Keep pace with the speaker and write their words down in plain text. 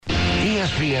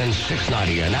ESPN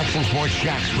 690 and Action Sports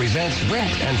Jax presents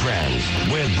Brent and Friends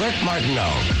with Brent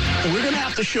Martineau. We're going to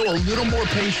have to show a little more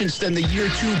patience than the year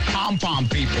 2 pom-pom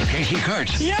people. Casey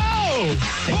Kurtz. Yo!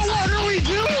 But what are we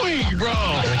doing, bro?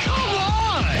 Come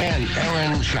on! And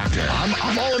Aaron Schachter.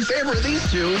 I'm all in favor of these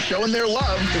two showing their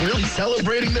love and really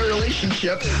celebrating their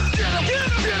relationship. Get him!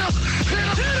 Hit him!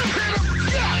 Hit him!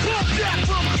 Hit him! Hit him!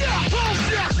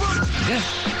 This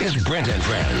is Brent and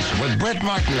Friends with Brent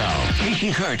Martineau,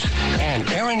 Casey Kurtz, and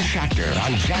Aaron Schachter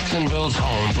on Jacksonville's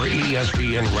home for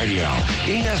ESPN Radio.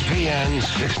 ESPN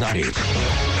 690.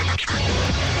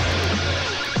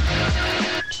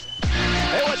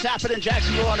 Hey, what's happening in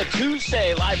Jacksonville on a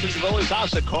Tuesday? Live from Zavoli's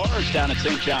House of Cars down in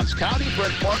St. Johns County.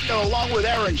 Brent Martineau along with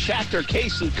Aaron Schachter,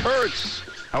 Casey Kurtz.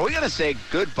 Are we going to say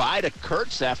goodbye to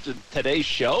Kurtz after today's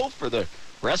show for the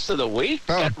rest of the week?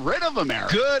 Get rid of him, Aaron.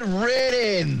 Good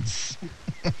riddance.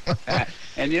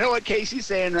 And you know what Casey's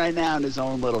saying right now in his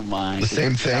own little mind? The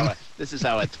same thing? This is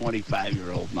how a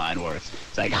 25-year-old mind works.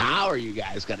 It's like, how are you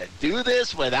guys going to do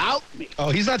this without me?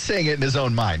 Oh, he's not saying it in his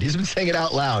own mind. He's been saying it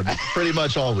out loud pretty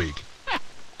much all week.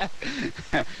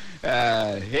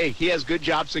 Hey, he has good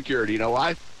job security. You know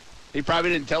why? He probably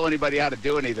didn't tell anybody how to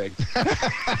do anything.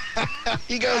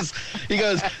 He goes,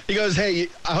 hey,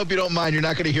 I hope you don't mind. You're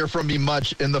not going to hear from me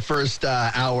much in the first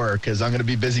hour because I'm going to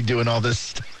be busy doing all this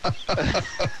stuff.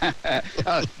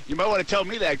 You might want to tell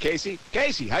me that, Casey.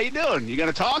 Casey, how you doing? You going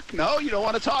to talk? No, you don't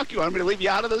want to talk? You want me to leave you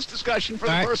out of this discussion for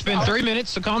the first hour? It's been 3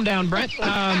 minutes, so calm down, Brent.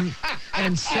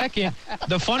 And second,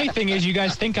 the funny thing is you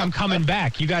guys think I'm coming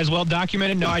back. You guys well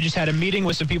documented. No, I just had a meeting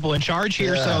with some people in charge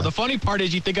here. Yeah. So the funny part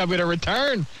is you think I'm going to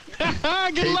return.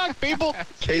 Good luck, people.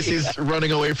 Casey's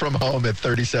running away from home at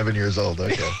 37 years old.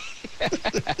 Okay.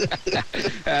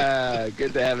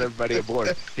 Good to have everybody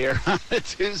aboard here on a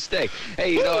Tuesday.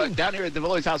 Hey, you know, down here at the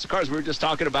Zavoli's House of Cars, we were just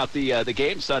talking about the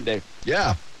game Sunday.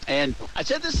 Yeah. And I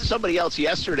said this to somebody else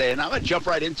yesterday, and I'm going to jump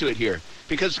right into it here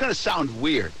because it's going to sound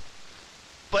weird.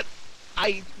 But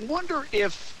I wonder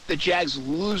if the Jags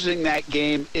losing that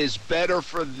game is better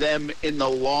for them in the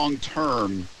long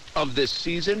term of this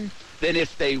season than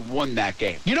if they won that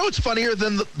game. You know what's funnier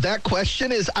than that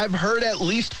question is I've heard at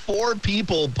least 4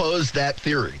 people pose that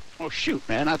theory. Oh, shoot,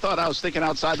 man. I thought I was thinking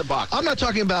outside the box. I'm not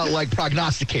talking about, like,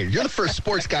 prognosticator. You're the first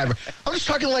sports guy ever. I'm just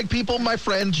talking, like, people, my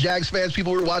friends, Jags fans,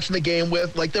 people we were watching the game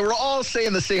with. Like, they were all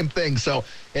saying the same thing. So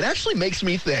it actually makes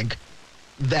me think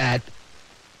that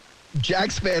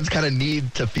Jags fans kind of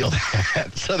need to feel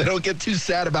that so they don't get too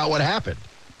sad about what happened.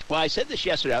 Well, I said this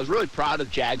yesterday. I was really proud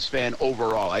of Jags fan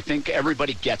overall. I think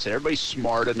everybody gets it. Everybody's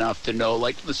smart enough to know,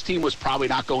 like, this team was probably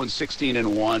not going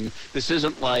 16-1. This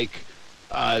isn't like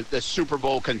the Super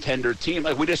Bowl contender team.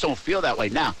 Like, we just don't feel that way.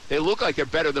 Now, they look like they're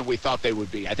better than we thought they would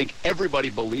be. I think everybody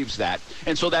believes that.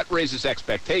 And so that raises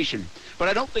expectation. But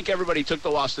I don't think everybody took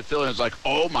the loss to Philly and was like,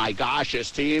 oh, my gosh,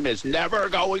 this team is never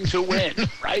going to win,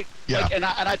 right? Yeah. Like, and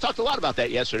I talked a lot about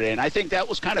that yesterday, and I think that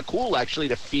was kind of cool, actually,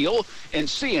 to feel and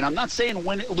see. And I'm not saying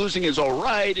losing is all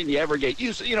right and you ever get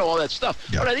used to, all that stuff.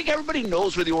 Yeah. But I think everybody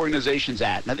knows where the organization's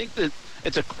at. And I think that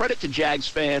it's a credit to Jags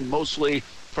fan mostly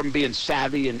from being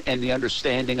savvy and the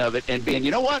understanding of it and being,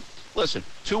 you know what? Listen,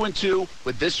 2-2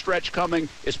 with this stretch coming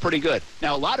is pretty good.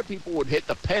 Now, a lot of people would hit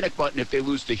the panic button if they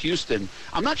lose to Houston.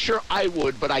 I'm not sure I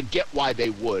would, but I get why they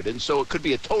would. And so it could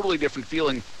be a totally different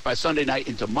feeling by Sunday night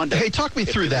into Monday. Hey, talk me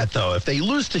through that, though. If they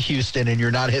lose to Houston and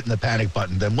you're not hitting the panic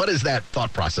button, then what is that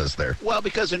thought process there? Well,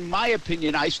 because in my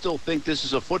opinion, I still think this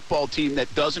is a football team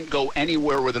that doesn't go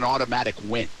anywhere with an automatic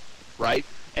win, right?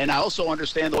 And I also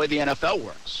understand the way the NFL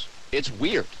works. It's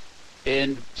weird.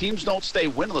 And teams don't stay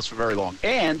winless for very long.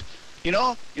 And you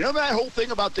know that whole thing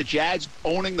about the Jags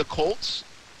owning the Colts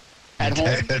at home?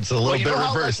 It's a little bit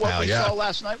reversed now, what we saw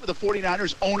last night with the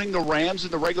 49ers owning the Rams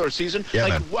in the regular season? Yeah,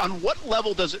 like, on what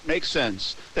level does it make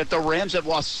sense that the Rams have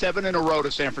lost 7 in a row to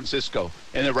San Francisco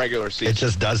in the regular season? It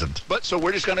just doesn't. But so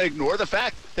we're just going to ignore the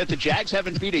fact that the Jags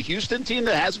haven't beat a Houston team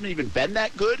that hasn't even been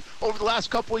that good over the last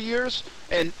couple of years,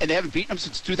 and they haven't beaten them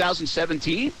since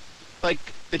 2017? Like,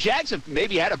 the Jags have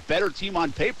maybe had a better team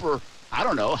on paper, I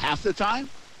don't know, half the time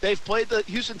they've played the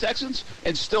Houston Texans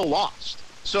and still lost.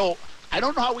 So I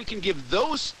don't know how we can give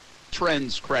those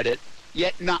trends credit,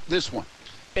 yet not this one.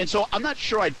 And so I'm not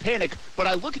sure I'd panic, but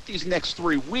I look at these next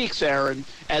 3 weeks, Aaron,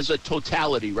 as a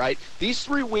totality, right? These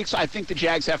 3 weeks, I think the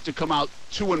Jags have to come out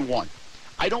 2-1.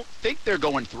 I don't think they're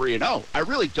going 3-0. I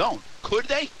really don't. Could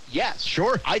they? Yes.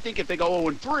 Sure. I think if they go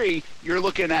 0-3, you're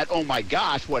looking at, oh, my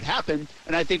gosh, what happened?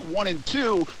 And I think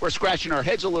 1-2, we're scratching our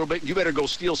heads a little bit. You better go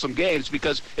steal some games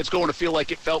because it's going to feel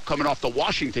like it felt coming off the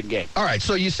Washington game. All right,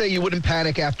 so you say you wouldn't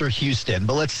panic after Houston,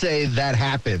 but let's say that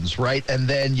happens, right? And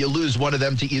then you lose one of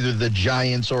them to either the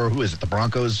Giants or who is it, the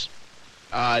Broncos?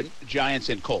 Giants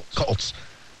and Colts. Colts.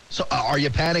 So are you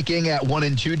panicking at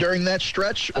 1-2 during that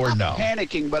stretch, or I'm no? not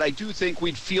panicking, but I do think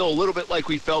we'd feel a little bit like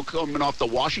we felt coming off the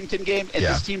Washington game, and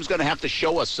this team's going to have to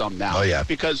show us some now. Oh, yeah.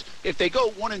 Because if they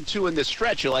go 1-2 in this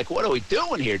stretch, you're like, what are we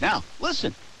doing here? Now,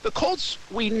 listen, the Colts,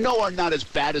 we know, are not as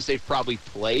bad as they've probably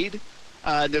played.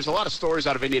 There's a lot of stories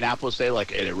out of Indianapolis. They like,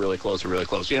 hey, they're really close, and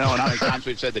how many times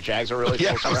we've said the Jags are really Yeah,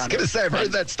 close I was around going to here. say, I've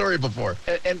heard that story before.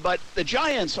 But the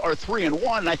Giants are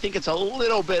 3-1, and I think it's a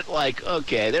little bit like,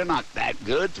 okay, they're not that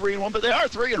good, 3-1, but they are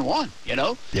 3-1,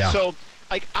 Yeah. So,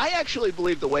 like, I actually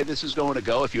believe the way this is going to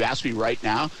go, if you ask me right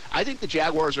now, I think the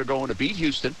Jaguars are going to beat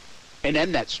Houston and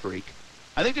end that streak.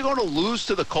 I think they're going to lose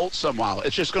to the Colts somehow.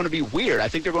 It's just going to be weird. I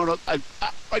think they're going to,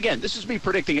 again, this is me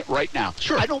predicting it right now.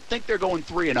 Sure. I don't think they're going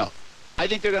 3-0. I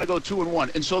think they're going to go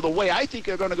 2-1. And so the way I think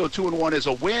they're going to go 2-1 is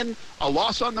a win, a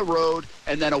loss on the road,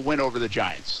 and then a win over the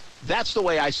Giants. That's the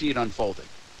way I see it unfolding.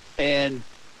 And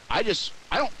I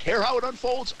don't care how it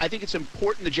unfolds. I think it's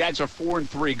important the Jags are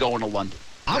 4-3 going to London.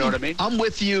 You know what I mean? I'm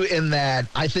with you in that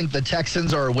I think the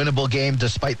Texans are a winnable game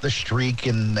despite the streak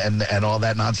and all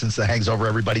that nonsense that hangs over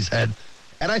everybody's head.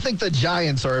 And I think the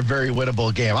Giants are a very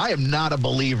winnable game. I am not a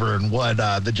believer in what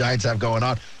the Giants have going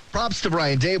on. Props to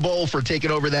Brian Daboll for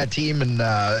taking over that team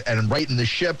and righting the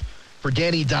ship, for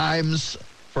Danny Dimes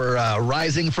for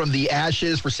rising from the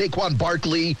ashes, for Saquon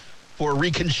Barkley for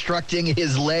reconstructing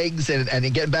his legs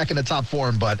and getting back into top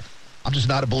form. But I'm just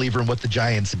not a believer in what the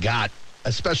Giants got,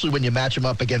 especially when you match them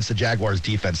up against the Jaguars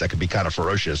defense that can be kind of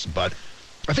ferocious. But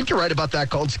I think you're right about that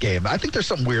Colts game. I think there's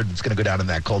something weird that's going to go down in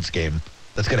that Colts game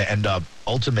that's going to end up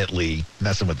ultimately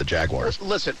messing with the Jaguars.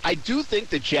 Listen, I do think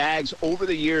the Jags over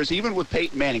the years, even with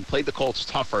Peyton Manning, played the Colts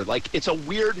tougher. Like, it's a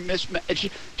weird mismatch.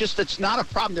 It's not a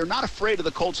problem. They're not afraid of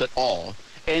the Colts at all.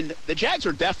 And the Jags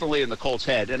are definitely in the Colts'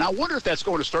 head. And I wonder if that's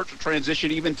going to start to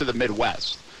transition even to the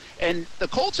Midwest. And the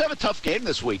Colts have a tough game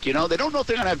this week. They don't know if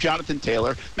they're going to have Jonathan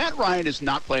Taylor. Matt Ryan is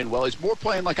not playing well. He's more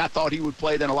playing like I thought he would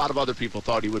play than a lot of other people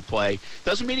thought he would play.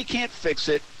 Doesn't mean he can't fix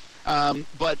it.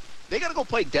 But they got to go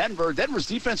play Denver. Denver's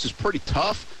defense is pretty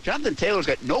tough. Jonathan Taylor's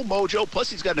got no mojo. Plus,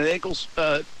 he's got an ankle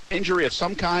injury of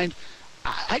some kind.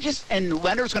 And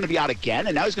Leonard's going to be out again,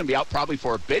 and now he's going to be out probably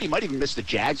for a bit. He might even miss the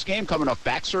Jags game, coming off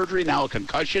back surgery, now a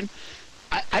concussion.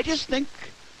 I just think,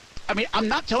 I'm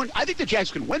not telling you, I think the Jags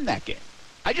can win that game.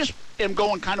 I just am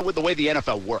going kind of with the way the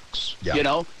NFL works.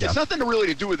 Yeah. It's nothing really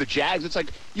to do with the Jags. It's like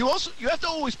you have to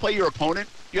always play your opponent.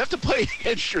 You have to play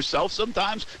against yourself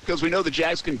sometimes because we know the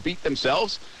Jags can beat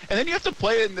themselves. And then you have to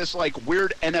play in this like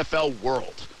weird NFL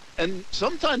world. And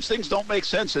sometimes things don't make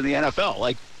sense in the NFL.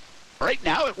 Like right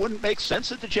now, it wouldn't make sense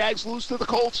that the Jags lose to the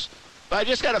Colts. But I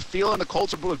just got a feeling the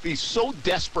Colts are going to be so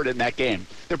desperate in that game.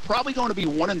 They're probably going to be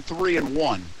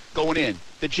 1-3-1 going in.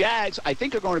 The Jags, I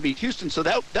think, are going to beat Houston, so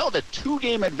they'll have a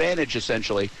 2-game advantage,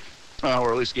 essentially,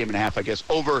 or at least a game and a half, I guess,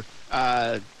 over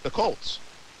the Colts.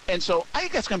 And so I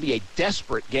think that's going to be a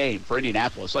desperate game for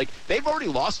Indianapolis. Like, they've already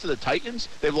lost to the Titans.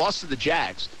 They've lost to the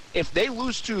Jags. If they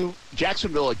lose to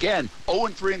Jacksonville again,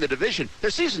 0-3 in the division, their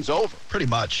season's over. Pretty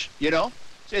much.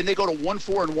 And they go to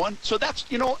 1-4-1. So that's,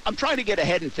 I'm trying to get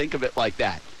ahead and think of it like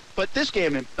that. But this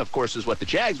game, of course, is what the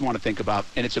Jags want to think about,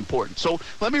 and it's important. So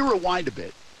let me rewind a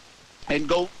bit and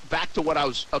go back to what I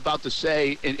was about to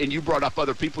say, and you brought up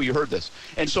other people, you heard this.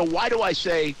 And so why do I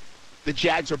say the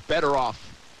Jags are better off?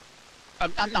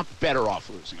 I'm not better off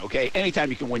losing, okay? Anytime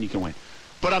you can win, you can win.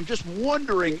 But I'm just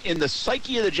wondering, in the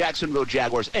psyche of the Jacksonville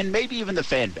Jaguars, and maybe even the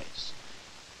fan base,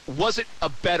 was it a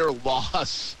better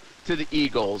loss to the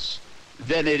Eagles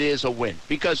than it is a win?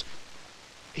 Because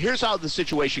here's how the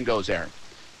situation goes, Aaron.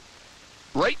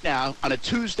 Right now, on a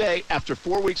Tuesday after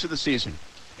 4 weeks of the season,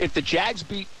 if the Jags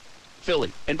beat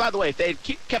Philly, and by the way, if they had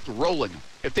kept rolling,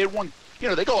 if they won,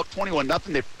 they go up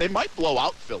 21-0, they might blow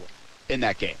out Philly in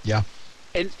that game. Yeah.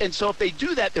 And so if they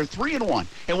do that, they're 3-1.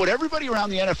 And what everybody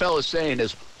around the NFL is saying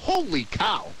is, holy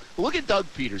cow, look at Doug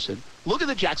Peterson. Look at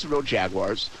the Jacksonville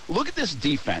Jaguars. Look at this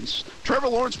defense. Trevor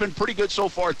Lawrence been pretty good so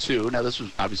far, too. Now, this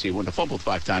was obviously he wouldn't have fumbled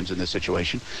 5 times in this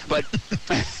situation. But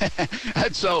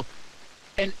and so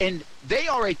and they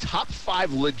are a top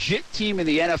 5 legit team in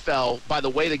the NFL by the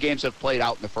way the games have played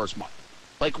out in the first month.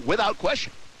 Like, without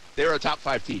question, they're a top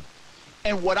 5 team.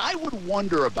 And what I would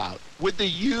wonder about with the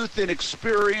youth and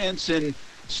experience and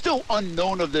still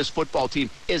unknown of this football team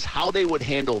is how they would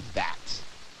handle that.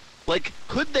 Like,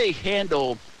 could they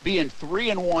handle being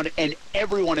 3-1 and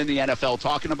everyone in the NFL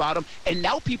talking about them, and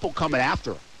now people coming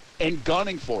after them and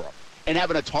gunning for them and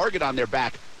having a target on their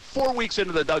back 4 weeks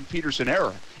into the Doug Peterson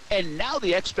era? And now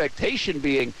the expectation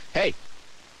being, hey,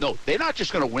 no, they're not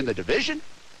just going to win the division.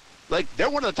 Like, they're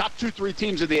one of the top 2-3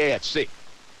 teams in the AFC.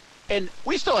 And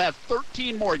we still have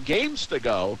 13 more games to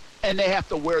go, and they have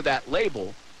to wear that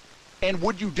label. And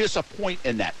would you disappoint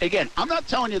in that? Again, I'm not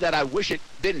telling you that I wish it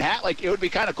didn't happen. Like, it would be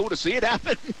kind of cool to see it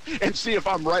happen and see if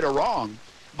I'm right or wrong.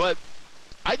 But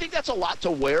I think that's a lot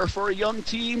to wear for a young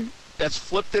team that's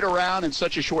flipped it around in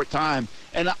such a short time.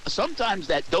 And sometimes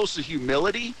that dose of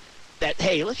humility that,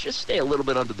 hey, let's just stay a little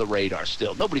bit under the radar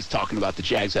still. Nobody's talking about the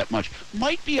Jags that much.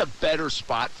 Might be a better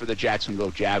spot for the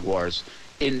Jacksonville Jaguars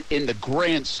in the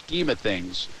grand scheme of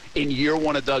things in year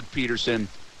one of Doug Peterson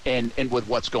and with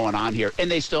what's going on here. And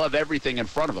they still have everything in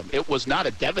front of them. It was not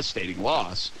a devastating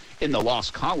loss in the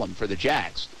loss column for the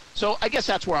Jags. So I guess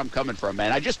that's where I'm coming from,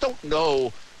 man. I just don't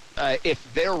know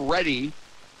if they're ready.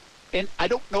 And I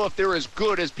don't know if they're as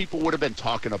good as people would have been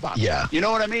talking about. Yeah. You know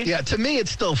what I mean? Yeah, to me, it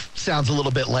still sounds a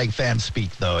little bit like fan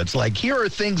speak, though. It's like, here are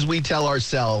things we tell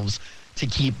ourselves to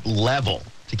keep level,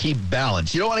 to keep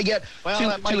balance. You don't want to get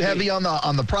too heavy on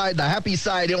the pride, the happy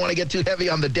side. You don't want to get too heavy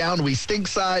on the down, we stink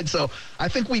side. So I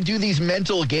think we do these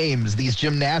mental games, these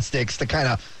gymnastics to kind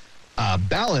of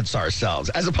balance ourselves,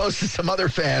 as opposed to some other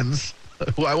fans,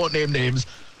 who I won't name names,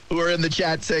 who are in the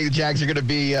chat saying the Jags are going to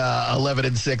be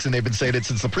 11-6, and they've been saying it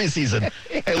since the preseason.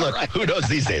 Hey, look, who knows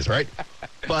these days, right?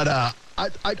 But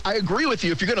I agree with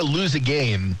you. If you're going to lose a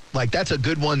game, like, that's a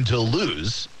good one to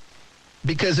lose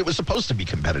because it was supposed to be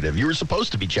competitive. You were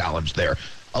supposed to be challenged there.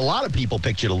 A lot of people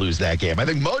picked you to lose that game. I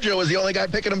think Mojo was the only guy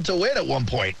picking them to win at one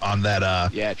point on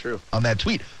that. Yeah, true. On that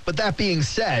tweet. But that being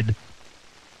said,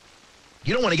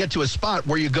 you don't want to get to a spot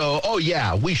where you go, oh,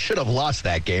 yeah, we should have lost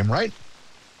that game, right?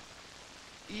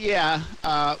 Yeah,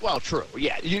 well, true.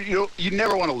 Yeah, you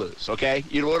never want to lose, okay?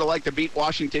 You would have liked to beat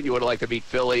Washington. You would have liked to beat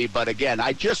Philly. But, again,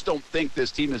 I just don't think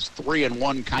this team is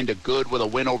 3-1 kind of good with a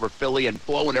win over Philly and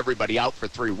blowing everybody out for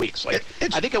 3 weeks. Like,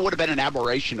 I think it would have been an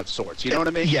aberration of sorts. You know what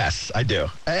I mean? Yes, I do.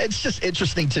 It's just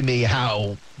interesting to me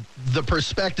how the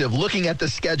perspective, looking at the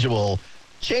schedule,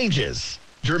 changes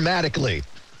dramatically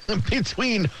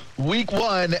between week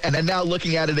one and then now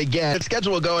looking at it again. The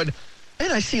schedule going,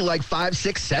 man, I see like 5,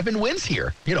 6, 7 wins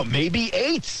here. You know, maybe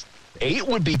 8. 8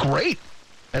 would be great.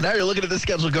 And now you're looking at the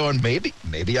schedule going, maybe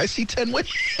I see 10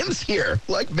 wins here.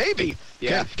 Like, maybe.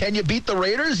 Yeah. Can you beat the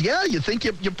Raiders? Yeah, you think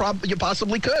you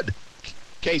possibly could.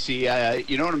 Casey,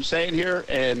 you know what I'm saying here?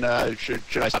 And should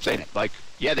I stop saying it? Like,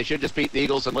 yeah, they should just beat the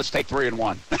Eagles, and let's take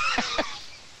 3-1.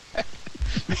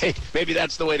 Maybe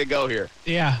that's the way to go here.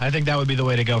 Yeah, I think that would be the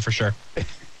way to go for sure.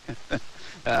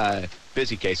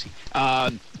 Busy, Casey.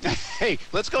 Hey,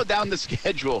 let's go down the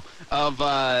schedule of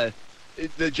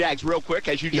the Jags real quick,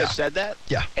 as you just said that.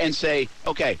 Yeah. And say,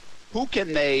 okay, who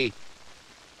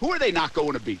are they not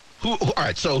going to beat? All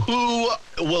right, so who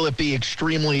will it be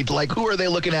extremely, like, who are they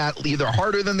looking at either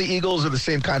harder than the Eagles or the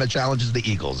same kind of challenge as the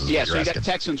Eagles? Yeah, so you got the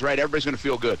Texans, right? Everybody's going to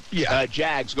feel good. Yeah.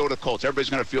 Jags go to Colts. Everybody's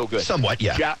going to feel good. Somewhat,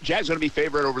 yeah. Jags going to be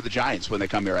favored over the Giants when they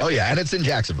come here. Yeah, and it's in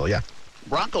Jacksonville, yeah.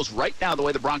 Broncos, right now, the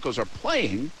way the Broncos are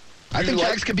playing, I think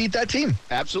Jags could beat that team.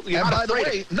 Absolutely. And by the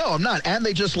way, no, I'm not. And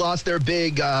they just lost their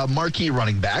big marquee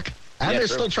running back. And they're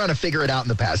still trying to figure it out in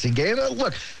the passing game.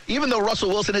 Look, even though Russell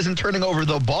Wilson isn't turning over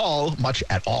the ball much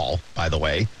at all, by the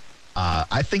way,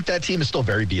 I think that team is still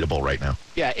very beatable right now.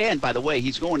 Yeah, and by the way,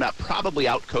 he's going to probably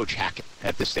out-coach Hackett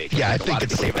at this stage. Yeah, I think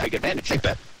it's a big advantage. Safe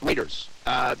bet. Raiders.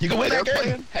 You can win that game.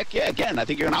 Playing, heck yeah, again, I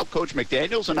think you're going to out-coach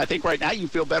McDaniels, and I think right now you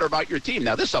feel better about your team.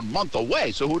 Now, this is a month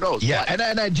away, so who knows? Yeah,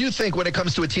 and I do think when it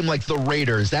comes to a team like the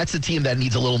Raiders, that's a team that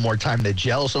needs a little more time to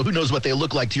gel. So who knows what they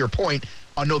look like, to your point,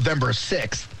 on November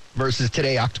 6th versus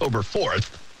today, October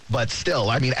 4th. But still,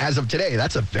 I mean, as of today,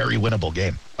 that's a very winnable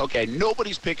game. Okay,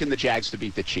 nobody's picking the Jags to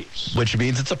beat the Chiefs. Which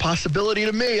means it's a possibility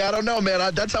to me. I don't know,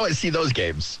 man. That's how I see those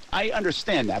games. I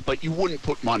understand that, but you wouldn't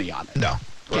put money on it. No.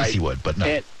 Right? Yes, you would, but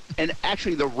no. And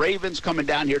actually, the Ravens coming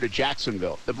down here to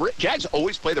Jacksonville. The Jags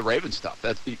always play the Ravens stuff.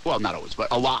 Well, not always, but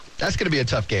a lot. That's going to be a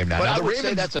tough game now. But now, I would Ravens,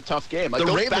 say that's a tough game. Like,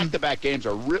 those back-to-back games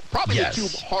are probably the two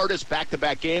hardest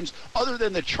back-to-back games, other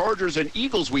than the Chargers and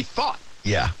Eagles we thought.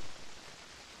 Yeah.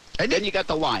 And then you got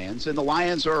the Lions, and the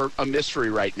Lions are a mystery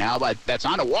right now, but that's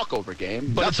not a walkover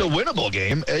game. But it's a winnable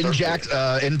game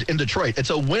in Detroit.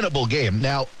 It's a winnable game.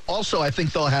 Now, also, I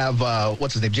think they'll have,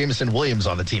 what's his name, Jameson Williams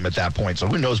on the team at that point, so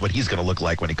who knows what he's going to look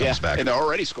like when he comes back. And they're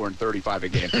already scoring 35 a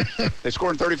game. They're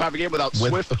scoring 35 a game without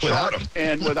Swift, without him.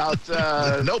 And without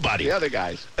nobody. The other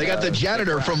guys. They got the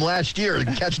janitor from last year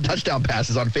catching touchdown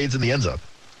passes on fades in the end zone.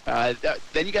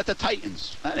 Then you got the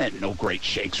Titans. That ain't no great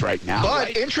shakes right now. But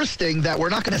right? interesting that we're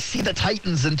not going to see the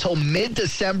Titans until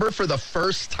mid-December for the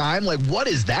first time. Like, what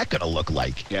is that going to look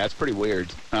like? Yeah, it's pretty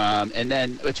weird. And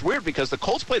then it's weird because the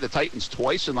Colts play the Titans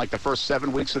twice in like the first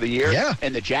 7 weeks of the year,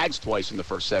 and the Jags twice in the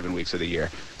first 7 weeks of the year.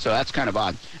 So that's kind of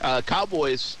odd.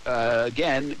 Cowboys,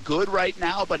 again, good right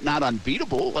now, but not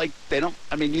unbeatable. Like, they don't,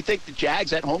 I mean, you think the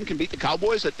Jags at home can beat the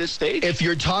Cowboys at this stage? If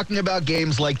you're talking about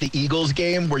games like the Eagles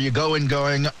game where you go and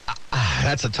going,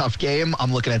 that's a tough game,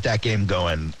 I'm looking at that game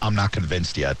going, I'm not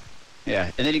convinced yet.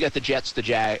 Yeah, and then you got the Jets,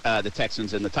 the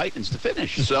Texans, and the Titans to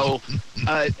finish. So,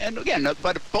 and again,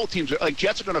 but both teams are like,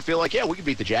 Jets are going to feel like, yeah, we can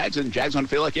beat the Jags, and Jags going to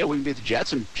feel like, yeah, we can beat the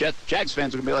Jets, and Jags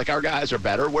fans are going to be like, our guys are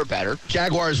better, we're better.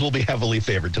 Jaguars will be heavily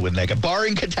favored to win that game.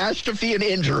 Barring catastrophe and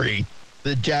injury,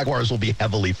 the Jaguars will be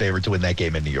heavily favored to win that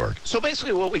game in New York. So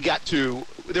basically what we got to,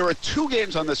 there are 2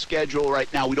 games on the schedule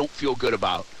right now we don't feel good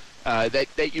about.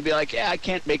 That you'd be like, yeah, I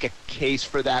can't make a case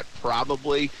for that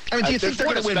probably. I mean, do you think they're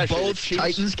going to win especially both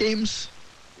Titans games?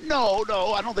 No,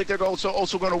 I don't think they're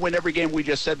also going to win every game we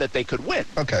just said that they could win.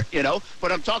 Okay. You know,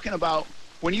 but I'm talking about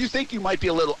when you think you might be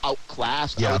a little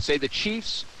outclassed, I would say the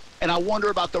Chiefs, and I wonder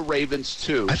about the Ravens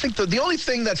too. I think the only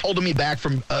thing that's holding me back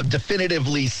from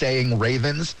definitively saying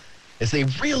Ravens is they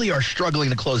really are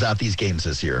struggling to close out these games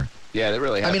this year. Yeah, they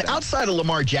really have. I mean, outside of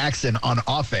Lamar Jackson on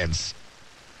offense,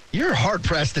 you're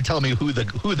hard-pressed to tell me who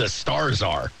the stars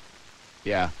are.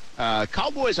 Yeah.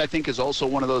 Cowboys, I think, is also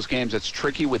one of those games that's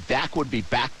tricky. With Dak would be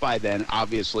back by then,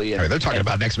 obviously. And, they're talking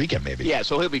about next weekend, maybe. Yeah,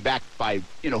 so he'll be back by,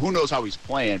 who knows how he's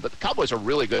playing. But the Cowboys are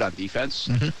really good on defense.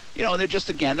 Mm-hmm. And they're just,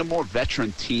 again, a more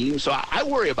veteran team. So I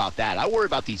worry about that. I worry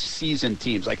about these seasoned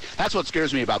teams. Like, that's what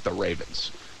scares me about the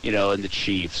Ravens, and the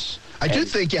Chiefs. I do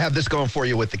think you have this going for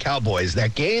you with the Cowboys.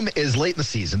 That game is late in the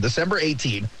season, December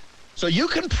 18. So you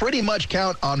can pretty much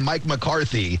count on Mike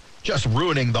McCarthy just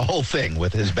ruining the whole thing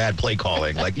with his bad play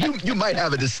calling. Like, you might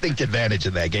have a distinct advantage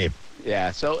in that game.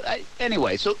 Yeah, so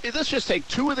anyway, so let's just take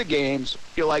 2 of the games.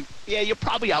 You're like, yeah, you're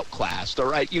probably outclassed, all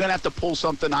right? You're going to have to pull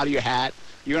something out of your hat.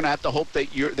 You're going to have to hope that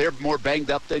they're more banged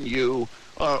up than you,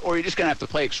 or you're just going to have to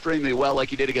play extremely well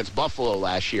like you did against Buffalo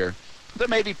last year. Then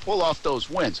maybe pull off those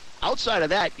wins. Outside of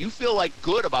that, you feel like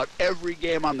good about every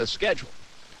game on the schedule.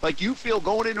 Like, you feel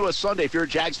going into a Sunday, if you're a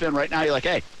Jags fan right now, you're like,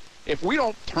 hey, if we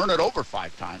don't turn it over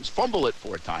 5 times, fumble it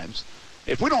 4 times,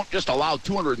 if we don't just allow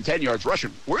 210 yards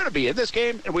rushing, we're going to be in this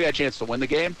game, and we got a chance to win the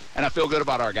game, and I feel good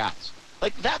about our guys.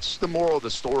 Like, that's the moral of the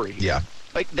story. Yeah.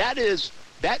 Like, that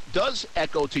does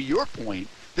echo to your point.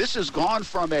 This has gone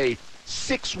from a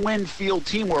 6-win field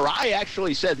team where I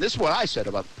actually said, this is what I said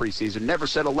about the preseason, never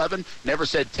said 11, never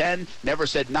said 10, never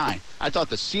said 9. I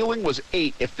thought the ceiling was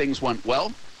 8 if things went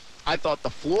well. I thought the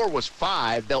floor was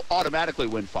 5. They'll automatically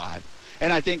win 5.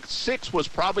 And I think 6 was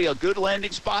probably a good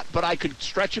landing spot, but I could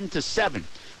stretch them to 7.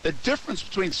 The difference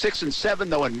between 6 and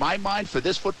 7, though, in my mind, for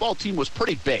this football team was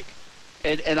pretty big.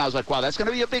 And I was like, wow, that's going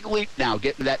to be a big leap now,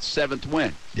 getting to that 7th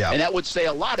win. Yeah. And that would say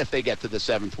a lot if they get to the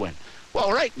 7th win.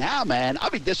 Well, right now, man,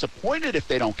 I'd be disappointed if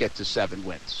they don't get to 7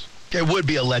 wins. It would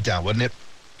be a letdown, wouldn't it?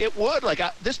 It would. Like,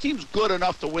 this team's good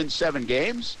enough to win 7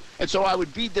 games, and so I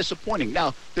would be disappointing.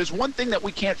 Now, there's one thing that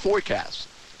we can't forecast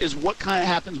is what kind of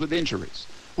happens with injuries.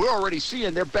 We're already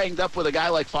seeing they're banged up with a guy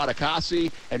like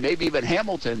Fatukasi and maybe even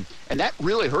Hamilton, and that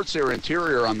really hurts their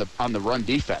interior on the run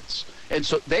defense. And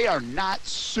so they are not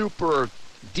super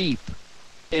deep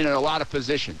in a lot of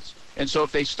positions. And so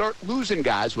if they start losing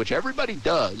guys, which everybody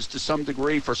does to some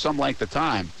degree for some length of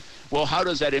time, well, how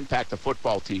does that impact the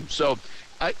football team? So,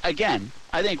 I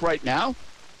think right now,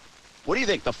 what do you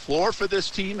think? The floor for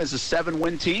this team is a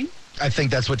 7-win team? I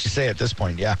think that's what you say at this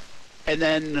point, yeah. And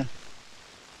then,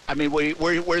 I mean,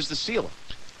 where's the ceiling?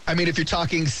 I mean, if you're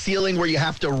talking ceiling where you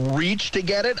have to reach to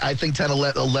get it, I think 10,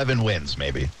 11 wins,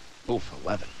 maybe. Oof,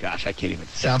 11. Gosh, I can't even.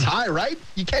 Sounds high, right?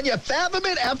 Can you fathom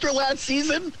it after last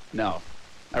season? No,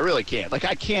 I really can't. Like,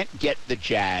 I can't get the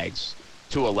Jags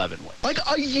to 11 wins. Like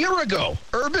a year ago,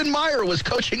 Urban Meyer was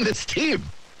coaching this team.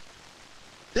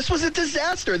 This was a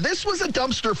disaster. This was a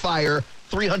dumpster fire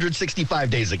 365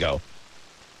 days ago.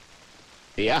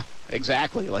 Yeah,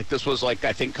 exactly. Like, this was like,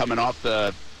 I think, coming off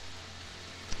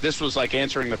this was like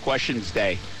answering the questions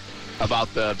day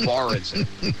about the bar incident.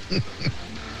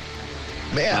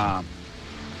 Man.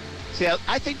 See,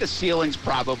 I think the ceiling's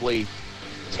probably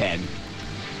 10.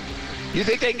 You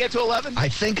think they can get to 11? I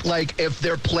think, like, if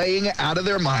they're playing out of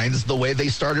their minds the way they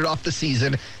started off the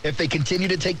season, if they continue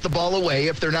to take the ball away,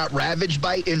 if they're not ravaged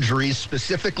by injuries,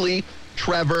 specifically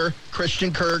Trevor,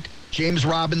 Christian Kirk, James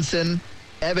Robinson,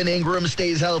 Evan Ingram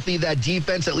stays healthy, that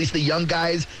defense, at least the young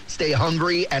guys, stay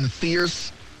hungry and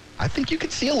fierce, I think you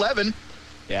could see 11.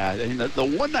 Yeah, and the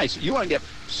one nice, you want to get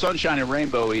sunshine and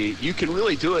rainbowy, you can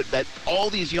really do it that all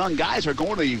these young guys are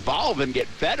going to evolve and get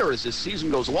better as this season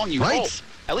goes along. You hope.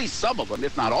 At least some of them,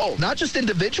 if not all of them. Not just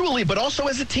individually, but also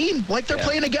as a team. Like they're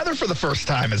playing together for the first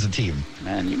time as a team.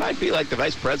 Man, you might be like the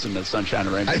vice president of Sunshine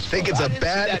and Rainbow. I think it's a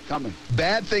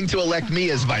bad thing to elect me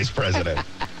as vice president.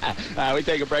 We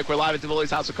take a break. We're live at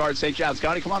Tivoli's House of Cards, St. Johns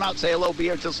County. Come on out, say hello, be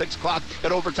here until 6 o'clock.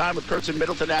 Got overtime with Kurtz and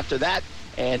Middleton after that.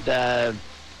 And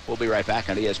we'll be right back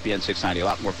on ESPN 690. A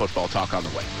lot more football talk on the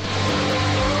way.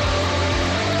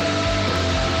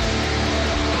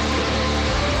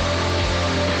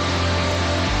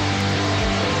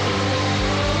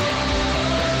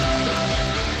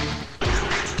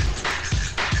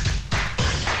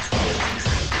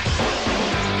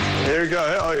 There you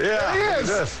go. Oh, yeah. There he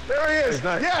is. There he is.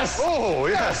 Nice. Yes. Oh,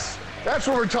 yes. That's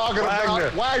what we're talking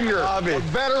about. Wagner, Bobby. a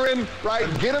veteran, right?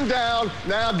 Get him down.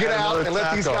 Now get out and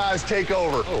let these guys take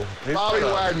over. Oh, Bobby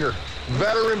Wagner,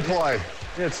 veteran play.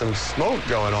 He had some smoke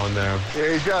going on there.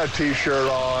 Yeah, he's got a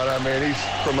T-shirt on. I mean, he's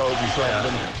promoting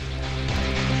something.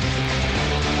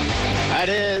 That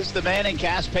is the Manning,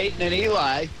 Cass, Peyton, and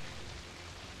Eli.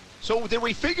 So did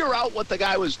we figure out what the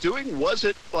guy was doing? Was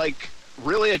it, like,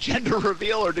 really a gender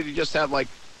reveal, or did he just have, like,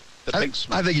 the pink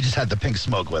smoke? I think he just had the pink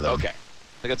smoke with him. Okay.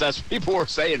 Because that's what people were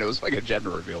saying. It was like a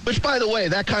gender reveal. Which, by the way,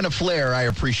 that kind of flair I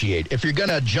appreciate. If you're going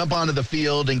to jump onto the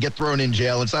field and get thrown in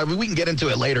jail, I mean, we can get into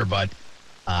it later, but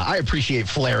I appreciate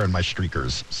flair in my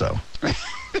streakers. So,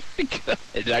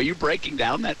 Are you breaking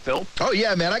down that film? Oh,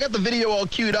 yeah, man. I got the video all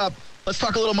queued up. Let's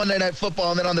talk a little Monday Night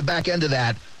Football, and then on the back end of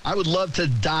that, I would love to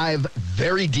dive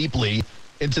very deeply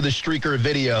into the streaker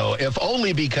video, if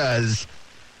only because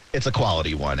it's a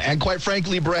quality one. And quite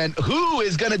frankly, Brent, who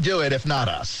is going to do it if not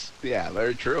us? Yeah,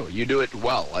 very true. You do it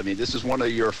well. I mean, this is one of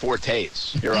your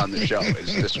fortes here on the show,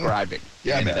 is describing.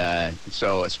 Yeah, and, man.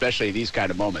 So especially these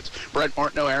kind of moments. Brent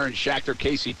Martineau, Aaron Schachter,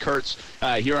 Casey Kurtz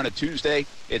here on a Tuesday.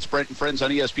 It's Brent and Friends on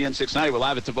ESPN 690. We're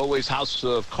live at Tivoli's House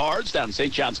of Cards down in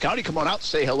St. Johns County. Come on out,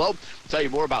 say hello. We'll tell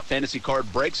you more about fantasy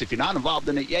card breaks. If you're not involved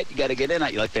in it yet, you got to get in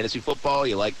it. You like fantasy football,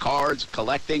 you like cards,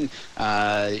 collecting,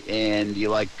 and you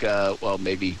like,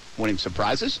 maybe winning some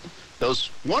prizes.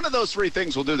 One of those three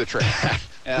things will do the trick.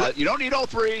 You don't need all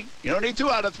three. You don't need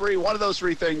 2 out of 3. One of those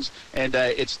 3 things. And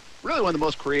it's really one of the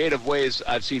most creative ways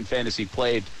I've seen fantasy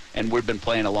played, and we've been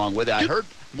playing along with it. I heard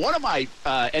one of my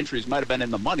entries might have been in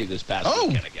the money this past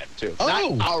weekend again, too.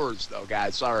 Not ours, though,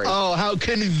 guys. Sorry. Oh, how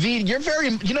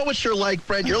convenient. You know what you're like,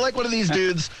 Brent? You're like one of these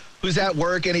dudes who's at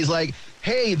work, and he's like,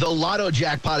 hey, the lotto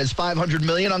jackpot is $500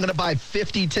 million. I'm going to buy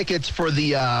 50 tickets for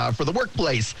the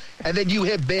workplace. And then you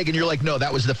hit big, and you're like, no,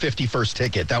 that was the 51st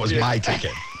ticket. That was my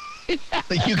ticket.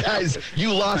 Like, you guys,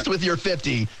 you lost with your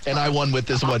 50, and I won with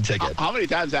this one ticket. How many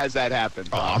times has that happened?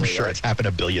 Oh, I'm sure it's happened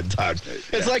a billion times.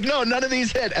 It's like, no, none of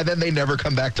these hit, and then they never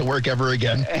come back to work ever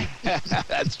again.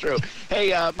 That's true. Hey,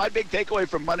 my big takeaway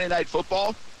from Monday Night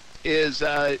Football is,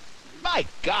 my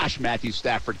gosh, Matthew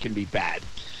Stafford can be bad.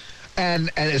 And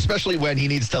especially when he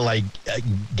needs to,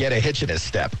 get a hitch in his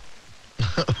step.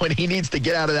 When he needs to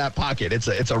get out of that pocket, it's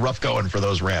a rough going for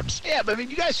those Rams. Yeah, but I mean,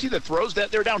 you guys see the throws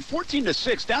that they're down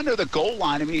 14-6 down near the goal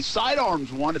line. I mean, he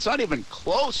sidearms one. It's not even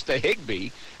close to Higbee.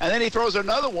 And then he throws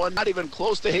another one, not even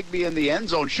close to Higbee in the end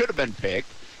zone. Should have been picked.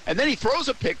 And then he throws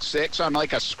a pick 6 on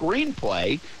like a screen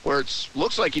play where it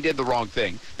looks like he did the wrong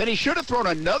thing. Then he should have thrown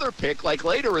another pick like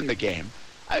later in the game.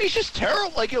 I mean, he's just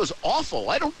terrible. Like, it was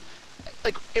awful.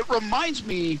 It reminds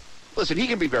me. Listen, he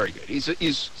can be very good.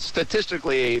 He's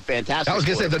statistically a fantastic. I was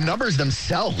going to say, the numbers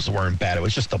themselves weren't bad. It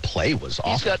was just the play was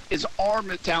awful. His arm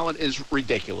talent is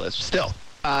ridiculous. Still.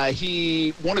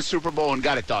 He won a Super Bowl and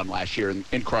got it done last year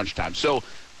in crunch time. So,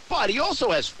 but he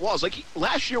also has flaws. Like,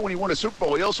 last year when he won a Super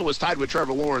Bowl, he also was tied with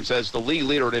Trevor Lawrence as the league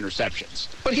leader in interceptions.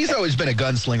 But he's always been a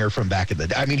gunslinger from back in the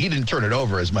day. I mean, he didn't turn it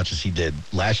over as much as he did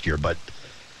last year, but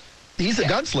he's a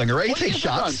gunslinger, right? He takes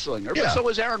shots. But so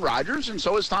is Aaron Rodgers, and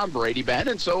so is Tom Brady, Ben,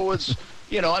 and so is,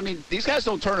 these guys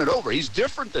don't turn it over. He's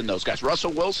different than those guys.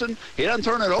 Russell Wilson, he doesn't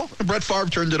turn it over. Brett Favre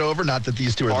turned it over. Not that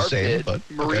these two are the same. Did, but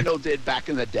Marino did back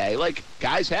in the day. Like,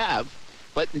 guys have.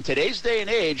 But in today's day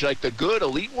and age, like the good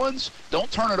elite ones,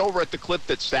 don't turn it over at the clip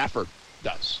that Stafford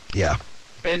does. Yeah.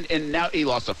 And now he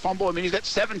lost a fumble. I mean, he's got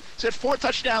 4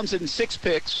 touchdowns and 6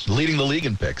 picks. Leading the league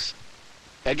in picks.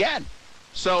 Again.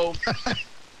 So...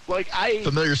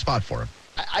 familiar spot for him.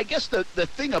 I guess the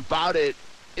thing about it,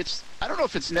 I don't know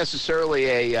if it's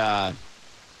necessarily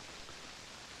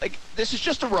this is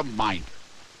just a reminder,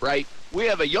 right? We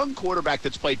have a young quarterback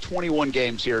that's played 21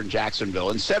 games here in Jacksonville,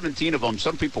 and 17 of them,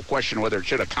 some people question whether it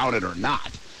should have counted or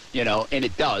not, and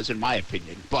it does, in my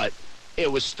opinion. But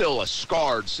it was still a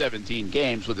scarred 17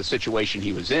 games with the situation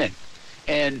he was in.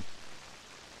 And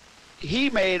he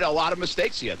made a lot of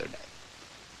mistakes the other day.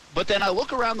 But then I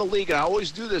look around the league, and I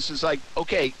always do this, it's like,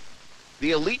 okay,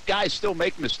 the elite guys still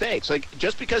make mistakes. Like,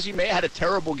 just because he may have had a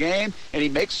terrible game and he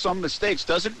makes some mistakes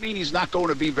doesn't mean he's not going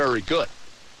to be very good.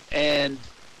 And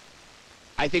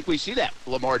I think we see that.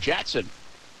 Lamar Jackson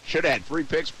should have had 3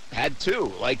 picks, had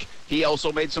 2. Like, he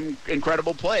also made some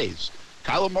incredible plays.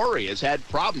 Kyler Murray has had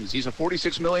problems. He's a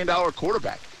 $46 million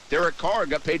quarterback. Derek Carr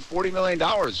got paid $40 million.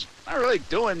 Not really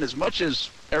doing as much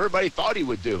as everybody thought he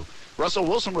would do. Russell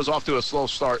Wilson was off to a slow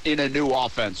start in a new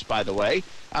offense, by the way.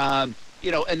 And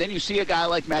then you see a guy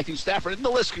like Matthew Stafford, and the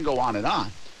list can go on and on.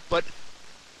 But,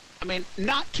 I mean,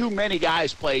 not too many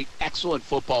guys play excellent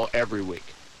football every week.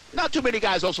 Not too many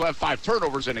guys also have 5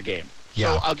 turnovers in a game.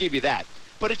 Yeah. So I'll give you that.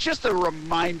 But it's just a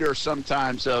reminder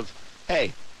sometimes of,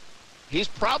 hey, he's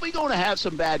probably going to have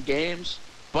some bad games,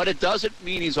 but it doesn't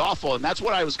mean he's awful. And that's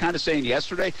what I was kind of saying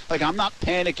yesterday. Like, I'm not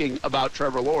panicking about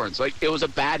Trevor Lawrence. Like, it was a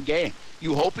bad game.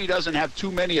 You hope he doesn't have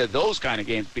too many of those kind of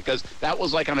games, because that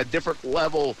was like on a different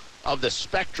level of the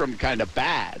spectrum kind of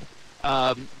bad.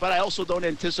 But I also don't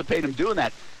anticipate him doing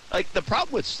that. Like, the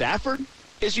problem with Stafford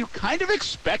is you kind of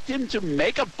expect him to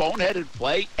make a boneheaded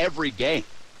play every game.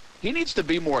 He needs to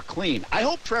be more clean. I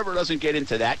hope Trevor doesn't get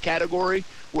into that category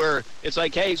where it's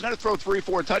like, hey, he's going to throw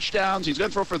 3-4 touchdowns. He's going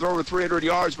to throw for over 300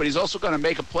 yards, but he's also going to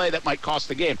make a play that might cost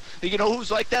the game. You know who's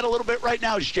like that a little bit right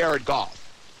now is Jared Goff.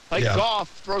 Goff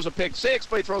throws a pick 6,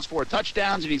 but he throws 4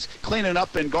 touchdowns, and he's cleaning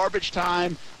up in garbage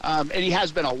time. And he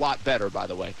has been a lot better, by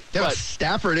the way. Yeah, but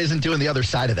Stafford isn't doing the other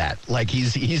side of that. Like,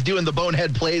 he's doing the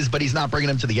bonehead plays, but he's not bringing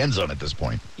them to the end zone at this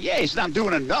point. Yeah, he's not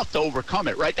doing enough to overcome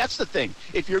it, right? That's the thing.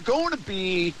 If you're going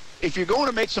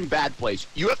to make some bad plays,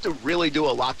 you have to really do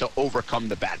a lot to overcome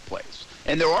the bad plays.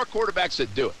 And there are quarterbacks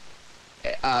that do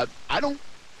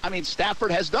it.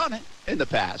 Stafford has done it in the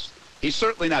past. He's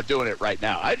certainly not doing it right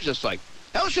now.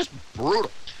 That was just brutal.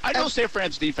 I know San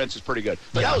Fran's defense is pretty good,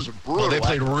 but that was brutal. Well, they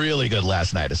played really good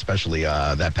last night, especially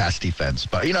that pass defense.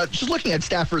 But, just looking at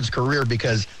Stafford's career,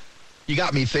 because you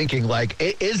got me thinking, like,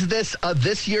 is this a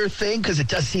this-year thing? Because it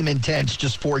does seem intense,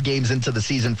 just 4 games into the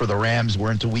season for the Rams.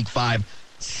 We're into week 5,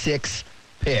 6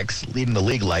 picks, leading the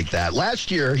league like that.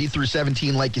 Last year, he threw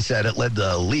 17, like you said. It led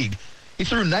the league. He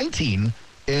threw 19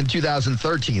 in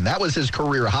 2013. That was his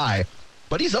career high.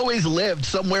 But he's always lived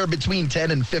somewhere between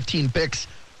 10 and 15 picks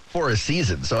for a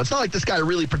season. So it's not like this guy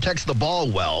really protects the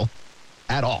ball well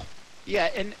at all. Yeah,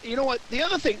 and you know what? The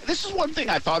other thing, this is one thing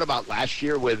I thought about last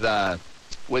year with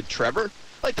Trevor.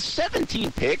 Like, the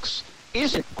 17 picks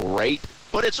isn't great,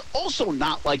 but it's also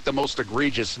not like the most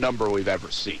egregious number we've ever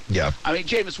seen. Yeah. I mean,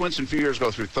 Jameis Winston a few years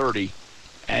ago threw 30,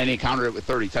 and he countered it with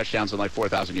 30 touchdowns and like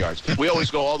 4,000 yards. We always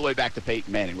go all the way back to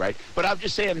Peyton Manning, right? But I'm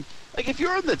just saying, like, if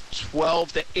you're in the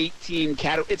 12 to 18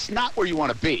 category, it's not where you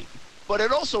want to be. But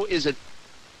it also isn't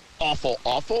awful.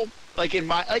 Like,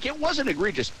 it wasn't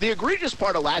egregious. The egregious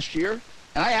part of last year,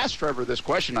 and I asked Trevor this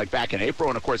question, like, back in April,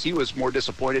 and, of course, he was more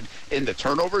disappointed in the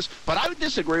turnovers. But I would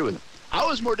disagree with him. I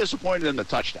was more disappointed in the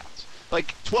touchdowns.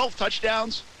 Like, 12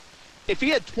 touchdowns. If he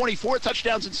had 24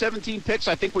 touchdowns and 17 picks,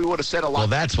 I think we would have said a lot. Well,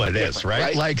 that's what it is,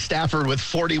 right? Like Stafford with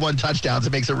 41 touchdowns,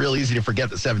 it makes it real easy to forget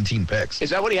the 17 picks.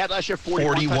 Is that what he had last year?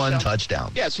 41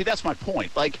 touchdowns. Yeah, see, that's my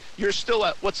point. Like, you're still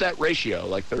at, what's that ratio?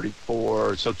 Like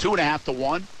 34, so 2.5 to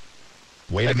 1?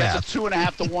 Way to math. That's a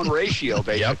 2.5 to 1 ratio,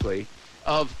 basically,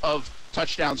 of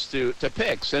touchdowns to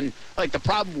picks. And, like, the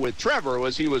problem with Trevor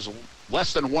was he was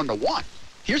less than 1 to 1.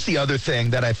 Here's the other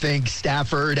thing that I think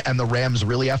Stafford and the Rams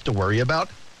really have to worry about.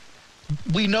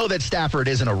 We know that Stafford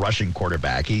isn't a rushing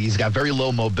quarterback. He's got very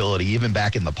low mobility, even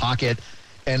back in the pocket.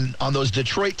 And on those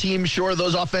Detroit teams, sure,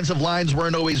 those offensive lines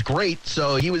weren't always great,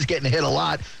 so he was getting hit a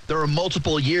lot. There are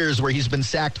multiple years where he's been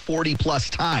sacked 40-plus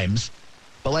times.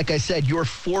 But like I said, you're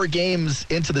 4 games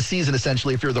into the season,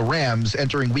 essentially, if you're the Rams,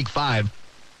 entering Week 5,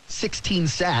 16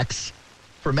 sacks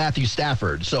for Matthew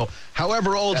Stafford. So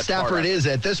however old Stafford is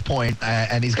at this point,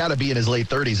 and he's got to be in his late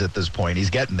 30s at this point, he's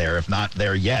getting there, if not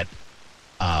there yet.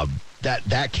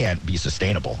 That can't be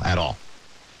sustainable at all.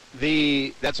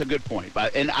 That's a good point,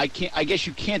 and I guess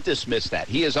you can't dismiss that.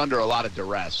 He is under a lot of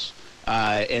duress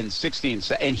in 16,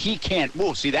 and he can't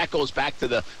move. See, that goes back to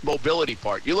the mobility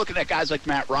part. You're looking at guys like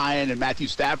Matt Ryan and Matthew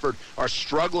Stafford are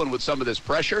struggling with some of this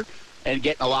pressure and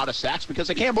getting a lot of sacks because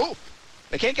they can't move.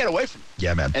 They can't get away from it.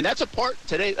 Yeah, man. And that's a part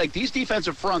today. Like, these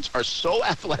defensive fronts are so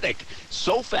athletic,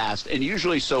 so fast, and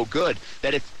usually so good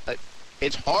that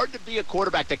it's hard to be a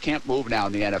quarterback that can't move now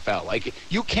in the NFL. Like,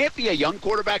 you can't be a young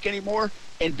quarterback anymore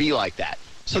and be like that.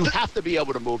 So you have to be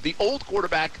able to move. The old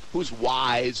quarterback who's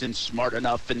wise and smart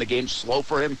enough and the game's slow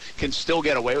for him can still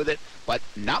get away with it, but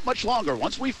not much longer.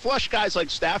 Once we flush guys like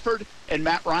Stafford and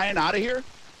Matt Ryan out of here,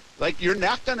 Like, you're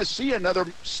not going to see another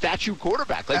statue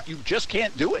quarterback. Like, you just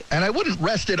can't do it. And I wouldn't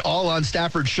rest it all on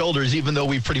Stafford's shoulders, even though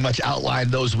we've pretty much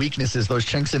outlined those weaknesses, those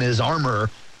chinks in his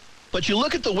armor. But you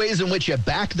look at the ways in which you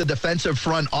back the defensive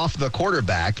front off the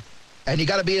quarterback, and you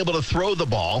got to be able to throw the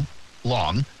ball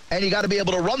long, and you got to be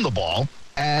able to run the ball,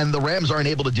 and the Rams aren't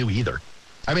able to do either.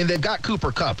 I mean, they've got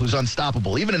Cooper Kupp, who's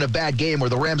unstoppable. Even in a bad game where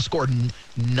the Rams scored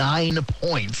 9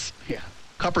 points, Yeah.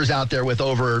 Cupper's out there with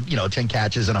over, 10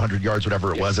 catches and 100 yards,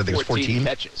 whatever it was. I think it was 14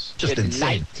 catches. Just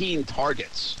insane. 19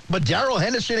 targets. But Darrell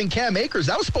Henderson and Cam Akers,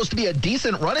 that was supposed to be a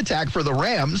decent run attack for the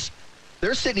Rams.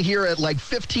 They're sitting here at like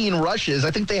 15 rushes. I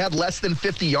think they had less than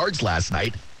 50 yards last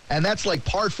night. And that's like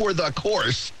par for the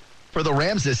course for the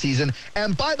Rams this season.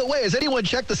 And by the way, has anyone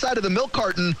checked the side of the milk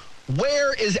carton?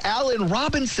 Where is Allen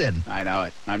Robinson? I know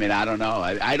it. I mean, I don't know.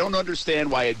 I don't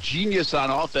understand why a genius on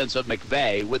offense of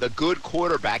McVay with a good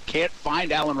quarterback can't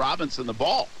find Allen Robinson the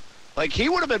ball. Like, he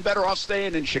would have been better off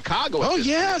staying in Chicago. Oh,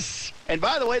 yes. And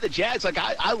by the way, the Jags, like,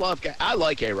 I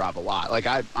like A-Rob a lot. Like,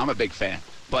 I'm a big fan.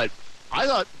 But I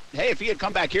thought, hey, if he had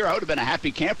come back here, I would have been a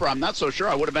happy camper. I'm not so sure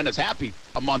I would have been as happy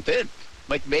a month in.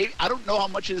 Like, maybe, I don't know how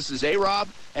much of this is A-Rob,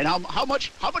 and how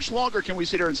much longer can we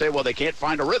sit here and say, well, they can't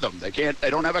find a rhythm. They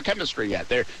don't have a chemistry yet.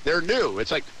 They're new.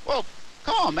 It's like, well,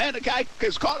 come on, man. The guy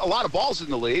has caught a lot of balls in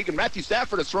the league, and Matthew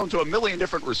Stafford has thrown to a million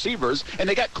different receivers, and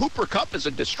they got Cooper Kupp as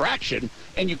a distraction,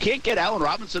 and you can't get Allen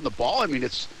Robinson the ball. I mean,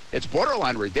 it's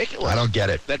borderline ridiculous. I don't get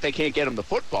it. That they can't get him the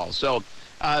football. So,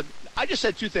 I just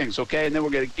said 2 things, okay? And then we're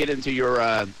going to get into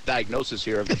your diagnosis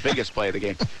here of the biggest play of the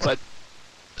game. But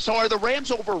so are the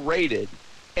Rams overrated?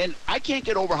 And I can't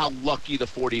get over how lucky the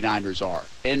 49ers are.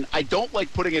 And I don't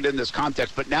like putting it in this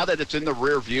context, but now that it's in the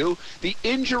rear view, the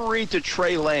injury to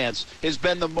Trey Lance has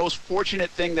been the most fortunate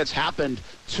thing that's happened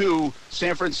to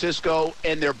San Francisco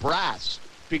and their brass.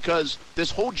 Because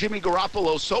this whole Jimmy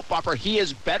Garoppolo soap opera, he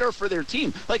is better for their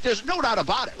team. Like, there's no doubt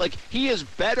about it. Like, he is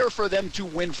better for them to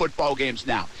win football games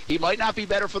now. He might not be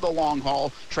better for the long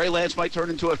haul. Trey Lance might turn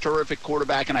into a terrific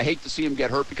quarterback, and I hate to see him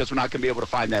get hurt because we're not going to be able to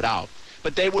find that out.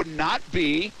 But they would not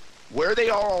be where they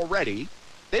are already.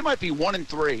 They might be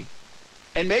 1-3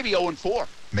 and maybe 0-4.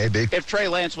 Maybe. If Trey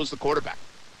Lance was the quarterback.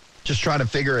 Just trying to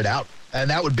figure it out. And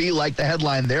that would be like the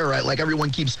headline there, right? Like everyone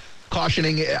keeps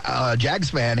cautioning Jags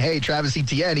fan, hey, Travis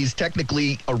Etienne, he's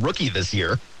technically a rookie this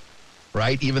year,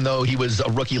 right? Even though he was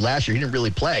a rookie last year, he didn't really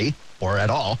play or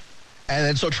at all. And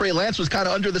then so Trey Lance was kind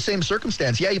of under the same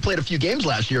circumstance. Yeah, he played a few games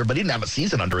last year, but he didn't have a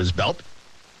season under his belt.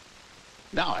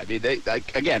 No, I mean,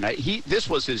 this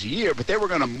was his year, but they were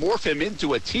going to morph him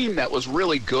into a team that was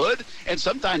really good, and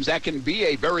sometimes that can be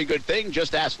a very good thing.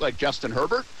 Just ask, like, Justin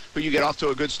Herbert, who you get off to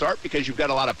a good start because you've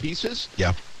got a lot of pieces.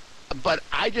 Yeah. But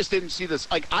I just didn't see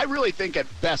this. Like, I really think at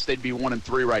best they'd be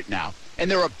 1-3 right now, and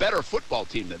they're a better football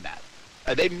team than that.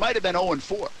 They might have been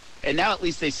 0-4, and now at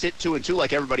least they sit 2-2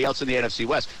 like everybody else in the NFC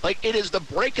West. Like, it is the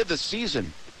break of the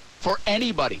season for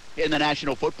anybody in the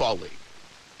National Football League.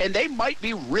 And they might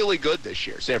be really good this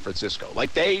year, San Francisco.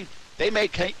 Like, they may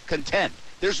contend.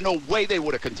 There's no way they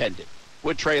would have contended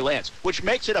with Trey Lance, which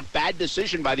makes it a bad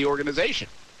decision by the organization.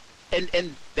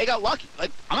 And they got lucky.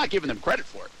 Like, I'm not giving them credit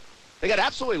for it. They got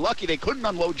absolutely lucky. They couldn't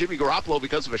unload Jimmy Garoppolo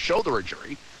because of a shoulder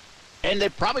injury. And they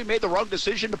probably made the wrong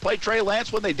decision to play Trey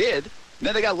Lance when they did. And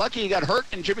then they got lucky. He got hurt,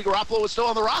 and Jimmy Garoppolo was still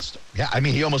on the roster. Yeah, I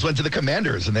mean, he almost went to the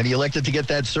Commanders, and then he elected to get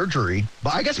that surgery.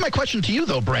 But I guess my question to you,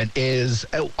 though, Brent, is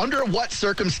under what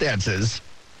circumstances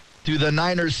do the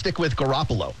Niners stick with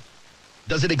Garoppolo?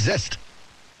 Does it exist?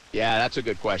 Yeah, that's a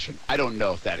good question. I don't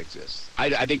know if that exists.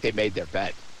 I think they made their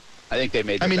bet. I think they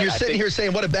made their bet. I mean, you're sitting here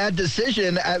saying, what a bad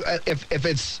decision.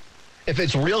 If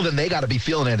it's real, then they got to be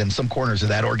feeling it in some corners of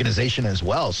that organization as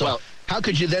well. So how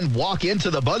could you then walk into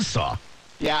the buzzsaw?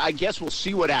 Yeah, I guess we'll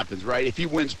see what happens, right? If he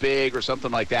wins big or something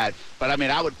like that. But, I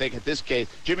mean, I would think in this case,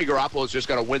 Jimmy Garoppolo is just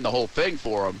going to win the whole thing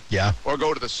for him. Yeah. Or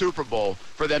go to the Super Bowl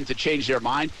for them to change their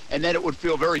mind. And then it would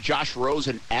feel very Josh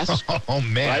Rosen-esque. Oh,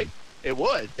 man. Right? It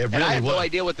would. It really would. And I have no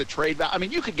idea what the trade value. I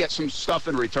mean, you could get some stuff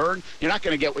in return. You're not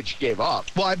going to get what you gave up.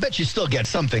 Well, I bet you still get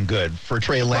something good for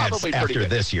Trey Lance after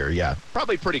this year, yeah.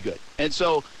 Probably pretty good. And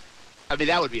so, I mean,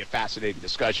 that would be a fascinating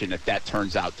discussion if that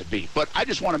turns out to be. But I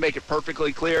just want to make it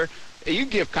perfectly clear. You can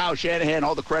give Kyle Shanahan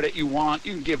all the credit you want.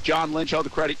 You can give John Lynch all the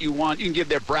credit you want. You can give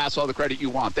their brass all the credit you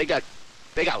want. They got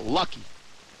lucky.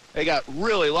 They got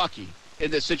really lucky in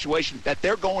this situation that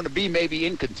they're going to be maybe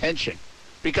in contention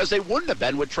because they wouldn't have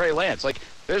been with Trey Lance. Like,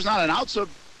 there's not an ounce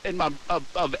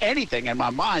of anything in my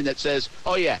mind that says,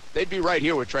 oh, yeah, they'd be right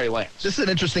here with Trey Lance. This is an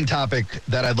interesting topic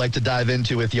that I'd like to dive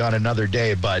into with you on another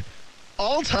day, but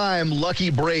all-time lucky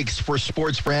breaks for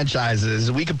sports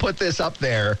franchises, we could put this up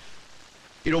there.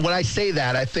 You know, when I say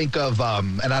that, I think of,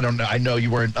 and I don't know, I know you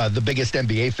weren't the biggest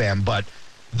NBA fan, but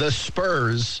the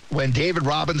Spurs, when David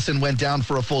Robinson went down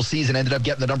for a full season, ended up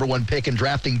getting the number 1 pick and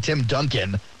drafting Tim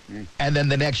Duncan. And then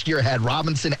the next year had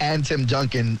Robinson and Tim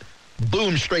Duncan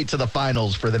boom straight to the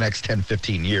finals for the next 10,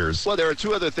 15 years. Well, there are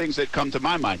 2 other things that come to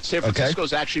my mind. San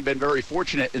Francisco's actually been very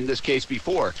fortunate in this case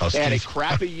before. Oh, they had a Steve.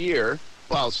 crappy year.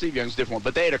 Well, Steve Young's a different one,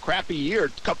 but they had a crappy year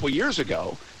a couple years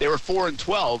ago. They were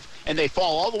 4-12, and they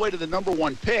fall all the way to the number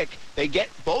 1 pick. They get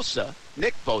Bosa,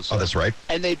 Nick Bosa. Oh, that's right.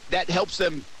 And that helps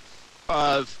them,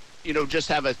 just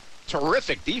have a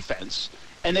terrific defense,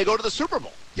 and they go to the Super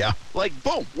Bowl. Yeah. Like,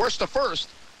 boom, worst to first,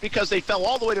 because they fell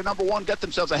all the way to number 1, got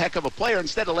themselves a heck of a player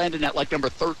instead of landing at like number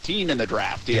 13 in the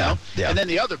draft. You know? Yeah. And then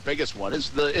the other biggest one is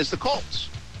the Colts.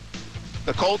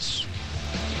 The Colts,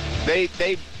 they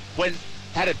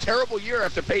had a terrible year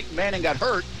after Peyton Manning got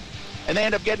hurt, and they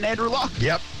end up getting Andrew Luck.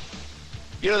 Yep.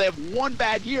 You know, they have one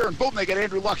bad year, and boom, they get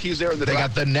Andrew Luck. He's there in the They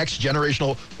draft. got the next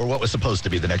generational, or what was supposed to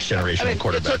be the next generational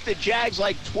quarterback. It took the Jags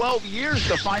like 12 years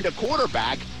to find a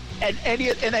quarterback, and they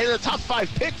had a top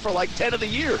 5 pick for like 10 of the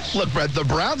years. Look, Brett, the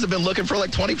Browns have been looking for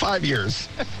like 25 years,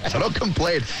 so don't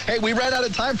complain. Hey, we ran out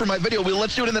of time for my video.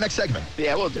 Let's do it in the next segment.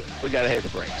 Yeah, we'll do it. We got to hit the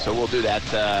break, so we'll do that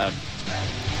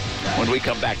when we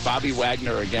come back. Bobby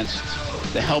Wagner against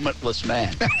the helmetless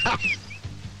man.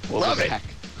 We'll Love be it. back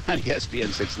on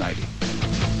ESPN 690.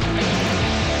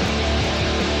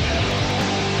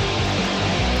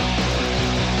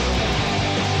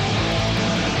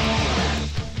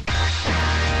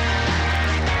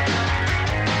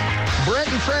 Brett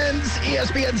and friends,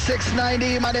 ESPN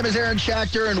 690. My name is Aaron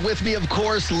Schachter, and with me, of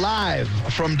course, live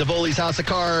from Davoli's House of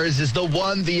Cars is the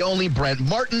one, the only Brent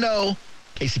Martineau.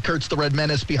 Casey Kurtz, the Red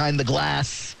Menace behind the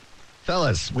glass.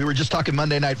 Fellas, we were just talking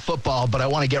Monday Night Football, but I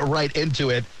want to get right into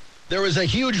it. There was a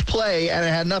huge play, and it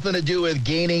had nothing to do with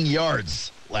gaining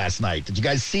yards last night. Did you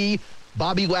guys see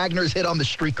Bobby Wagner's hit on the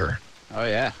streaker? Oh,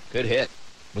 yeah. Good hit.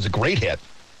 It was a great hit.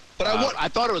 But I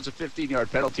thought it was a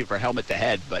 15-yard penalty for helmet to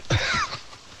head, but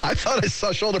I thought I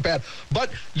saw shoulder pad. But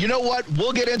you know what?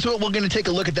 We'll get into it. We're going to take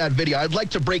a look at that video. I'd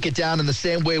like to break it down in the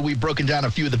same way we've broken down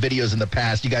a few of the videos in the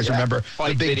past. You guys remember the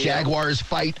Fight big video. Jaguars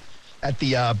fight at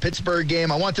the Pittsburgh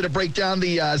game? I wanted to break down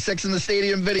the Sex in the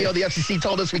Stadium video. The FCC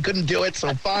told us we couldn't do it,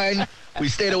 so fine. We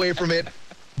stayed away from it.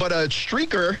 But a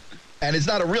streaker, and it's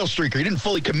not a real streaker. He didn't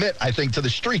fully commit, I think, to the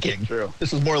streaking. True.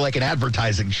 This is more like an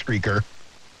advertising streaker.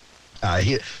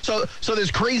 So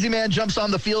this crazy man jumps on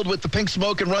the field with the pink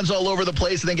smoke and runs all over the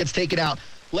place and then gets taken out.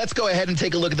 Let's go ahead and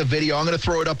take a look at the video. I'm going to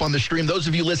throw it up on the stream. Those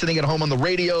of you listening at home on the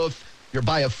radio, if you're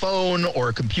by a phone or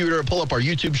a computer, pull up our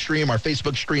YouTube stream, our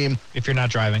Facebook stream. If you're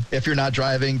not driving. If you're not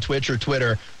driving, Twitch or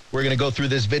Twitter, we're going to go through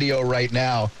this video right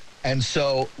now. And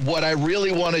so what I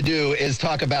really want to do is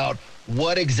talk about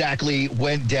what exactly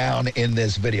went down in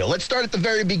this video. Let's start at the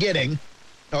very beginning.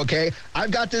 Okay,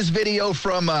 I've got this video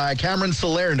from Cameron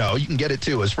Salerno. You can get it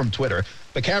too. It's from Twitter.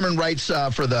 But Cameron writes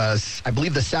for I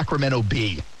believe the Sacramento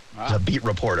Bee. He's a beat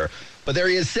reporter. But there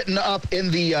he is sitting up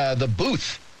in the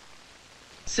booth.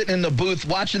 Sitting in the booth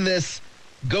watching this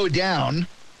go down.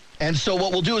 And so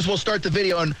what we'll do is we'll start the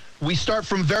video, and we start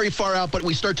from very far out, but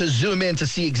we start to zoom in to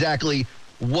see exactly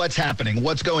what's happening,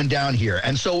 what's going down here.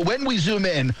 And so when we zoom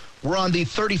in, we're on the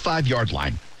 35-yard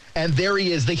line. And there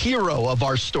he is, the hero of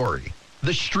our story.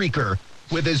 The streaker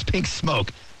with his pink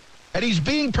smoke. And he's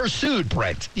being pursued,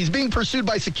 Brent. He's being pursued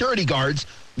by security guards.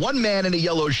 One man in a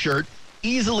yellow shirt,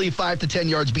 easily 5 to 10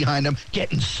 yards behind him,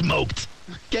 getting smoked,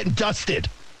 getting dusted.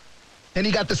 And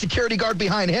he got the security guard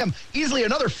behind him, easily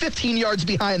another 15 yards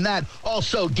behind that,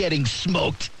 also getting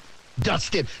smoked,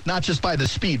 dusted, not just by the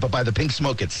speed, but by the pink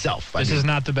smoke itself. This is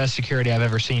not the best security I've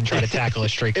ever seen try to tackle a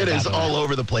streaker. It is all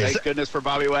over the place. thank goodness for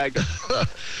Bobby Wagner.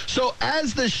 So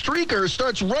as the streaker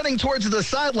starts running towards the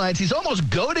sidelines, he's almost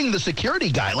goading the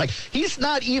security guy. Like, he's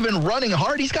not even running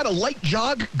hard. He's got a light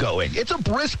jog going. It's a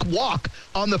brisk walk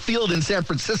on the field in San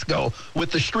Francisco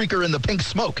with the streaker in the pink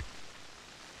smoke.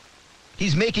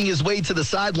 He's making his way to the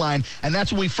sideline, and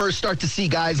that's when we first start to see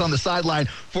guys on the sideline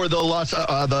for the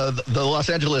Los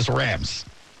Angeles Rams.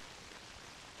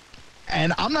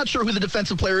 And I'm not sure who the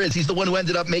defensive player is. He's the one who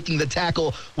ended up making the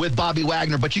tackle with Bobby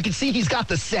Wagner, but you can see he's got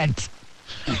the scent.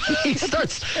 He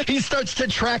starts to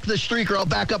track the streaker. I'll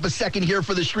back up a second here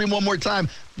for the stream one more time.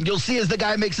 You'll see as the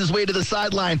guy makes his way to the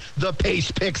sideline, the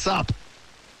pace picks up.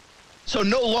 So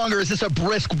no longer is this a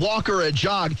brisk walk or a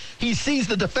jog. He sees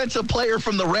the defensive player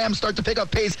from the Rams start to pick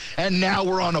up pace, and now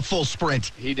we're on a full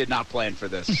sprint. He did not plan for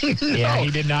this. Yeah, he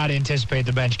did not anticipate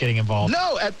the bench getting involved.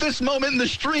 No, at this moment in the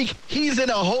streak, he's in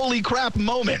a holy crap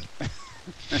moment.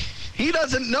 He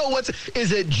doesn't know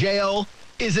is it jail?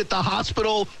 Is it the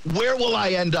hospital? Where will I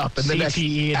end up in the next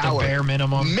CTE at the hour? bare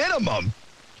minimum. Minimum.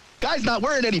 Guy's not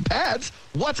wearing any pads.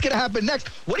 What's going to happen next?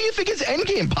 What do you think his end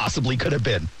game possibly could have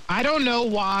been? I don't know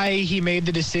why he made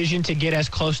the decision to get as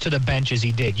close to the bench as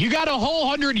he did. You got a whole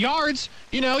 100 yards.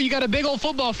 You got a big old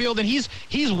football field, and he's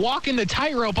walking the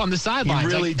tightrope on the sidelines. He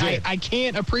really did. I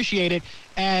can't appreciate it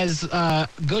as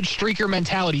good streaker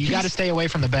mentality. You got to stay away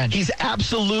from the bench. He's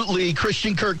absolutely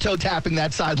Christian Kirk toe tapping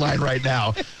that sideline right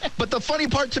now. But the funny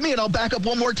part to me, and I'll back up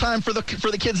one more time for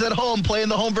the kids at home playing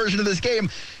the home version of this game,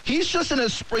 he's just in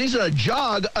a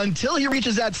jog until he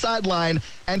reaches that sideline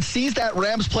and sees that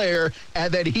Rams player,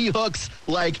 and then he hooks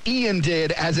like Ian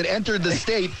did as it entered the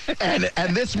state, and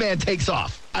this man takes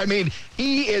off. I mean,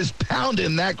 he is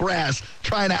pounding that grass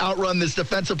trying to outrun this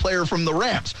defensive player from the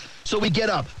Rams. So we get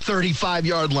up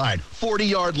 35-yard line,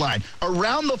 40-yard line.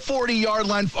 Around the 40-yard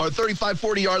line, or 35,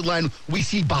 40-yard line, we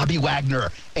see Bobby Wagner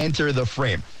enter the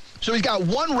frame. So he's got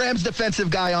one Rams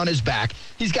defensive guy on his back.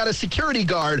 He's got a security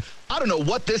guard. I don't know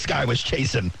what this guy was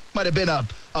chasing. Might have been a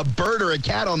bird or a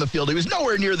cat on the field. He was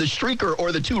nowhere near the streaker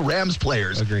or the two Rams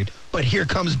players. Agreed. But here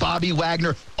comes Bobby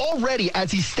Wagner already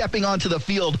as he's stepping onto the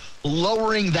field,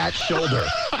 lowering that shoulder.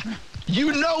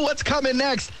 You know what's coming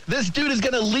next. This dude is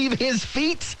going to leave his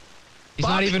feet. He's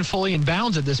not even fully in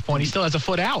bounds at this point. He still has a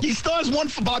foot out. He still has one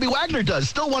foot. Bobby Wagner does.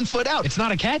 Still 1 foot out. It's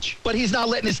not a catch. But he's not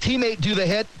letting his teammate do the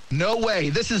hit. No way.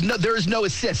 There is no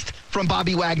assist from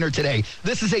Bobby Wagner today.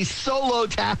 This is a solo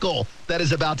tackle that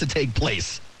is about to take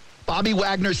place. Bobby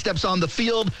Wagner steps on the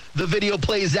field. The video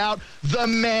plays out. The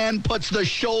man puts the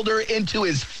shoulder into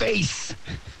his face.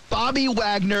 Bobby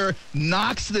Wagner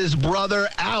knocks this brother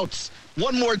out.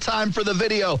 One more time for the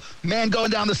video. Man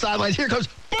going down the sidelines. Here comes,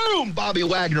 boom, Bobby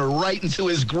Wagner right into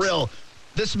his grill.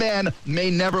 This man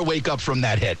may never wake up from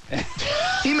that hit.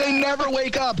 He may never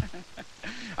wake up.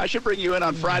 I should bring you in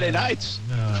on Friday nights.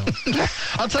 No.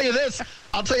 I'll tell you this.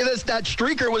 That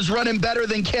streaker was running better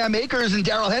than Cam Akers and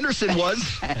Darrell Henderson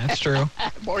was. That's true.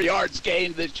 More yards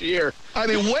gained this year. I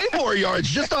mean, way more yards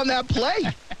just on that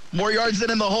play. More yards than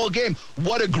in the whole game.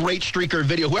 What a great streaker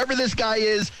video. Whoever this guy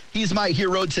is, he's my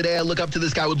hero today. I look up to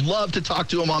this guy. I would love to talk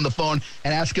to him on the phone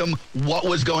and ask him what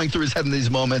was going through his head in these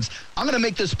moments. I'm going to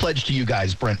make this pledge to you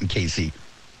guys, Brent and Casey.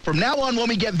 From now on, when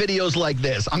we get videos like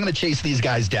this, I'm going to chase these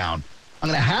guys down. I'm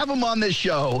going to have them on this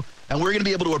show, and we're going to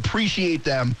be able to appreciate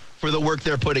them for the work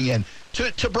they're putting in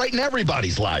to brighten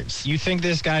everybody's lives. You think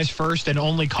this guy's first and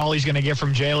only call he's going to get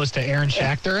from jail is to Aaron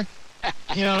Schachter?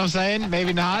 You know what I'm saying?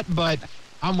 Maybe not, but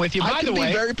I'm with you. By the way,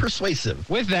 be very persuasive.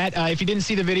 With that, if you didn't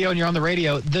see the video and you're on the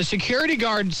radio, the security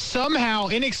guard somehow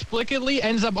inexplicably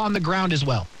ends up on the ground as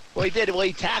well. Well, he did. Well,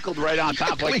 he tackled right on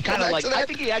top. Can we Like, come kind of back like, to that? I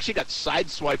think he actually got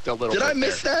sideswiped a little bit. Did I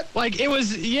miss there. that? Like, it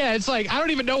was, yeah, it's like, I don't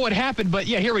even know what happened, but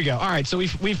yeah, here we go. All right, so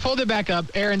we've pulled it back up.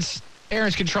 Aaron's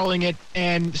controlling it,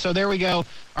 and so there we go.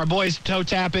 Our boy's toe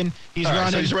tapping. He's All right,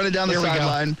 running. so he's running down the There we go.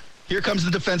 sideline. Here comes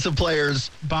the defensive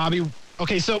players. Bobby.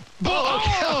 Okay, so.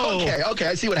 Okay,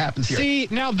 I see what happens here. See,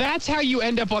 now that's how you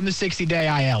end up on the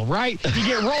 60-day IL, right? You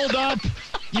get rolled up,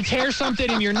 you tear something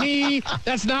in your knee.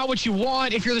 That's not what you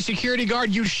want. If you're the security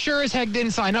guard, you sure as heck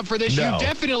didn't sign up for this. No. You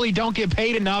definitely don't get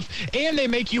paid enough, and they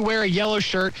make you wear a yellow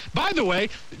shirt. By the way,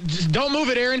 just don't move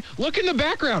it, Aaron. Look in the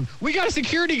background. We got a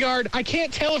security guard. I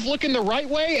can't tell if looking the right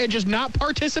way and just not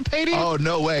participating. Oh,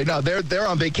 no way. No, they're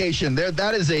on vacation.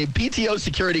 That is a PTO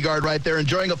security guard right there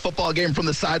enjoying a football game from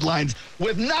the sidelines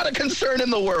with not a concern in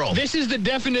the world. This is the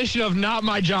definition of not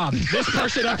my job. This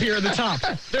person up here at the top.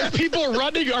 There's people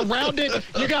running around it.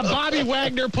 You got Bobby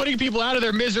Wagner putting people out of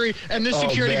their misery, and this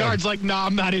security man. guard's like, nah,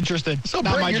 I'm not interested. So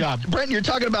not Brent, my job. Brent, you're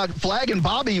talking about flagging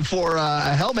Bobby for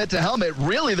a helmet to helmet.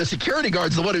 Really, the security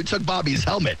guard's the one who took Bobby's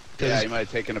helmet. Yeah, he might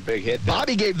have taken a big hit there.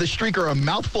 Bobby gave the streaker a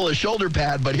mouthful of shoulder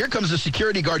pad, but here comes the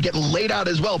security guard getting laid out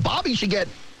as well. Bobby should get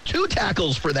 2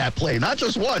 tackles for that play, not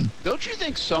just 1. Don't you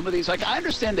think some of these, like, I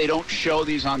understand they don't show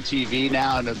these on TV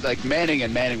now, and like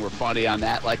Manning were funny on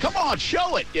that. Like, come on,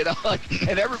 show it, you know, like,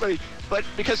 and everybody, but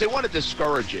because they want to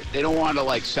discourage it, they don't want to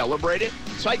like celebrate it.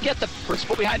 So I get the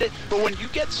principle behind it, but when you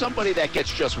get somebody that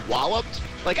gets just walloped,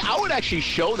 like, I would actually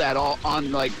show that all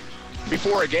on like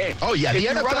before a game. Oh, yeah, if the you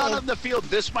NFL run out on the field,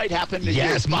 this might happen to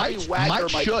Yes, you. Bobby Wagner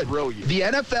might should. drill you. The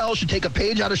NFL should take a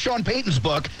page out of Sean Payton's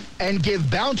book and give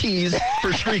bounties for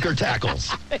streaker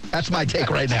tackles. That's my take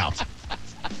right now.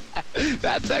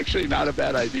 That's actually not a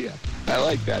bad idea. I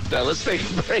like that. Let's take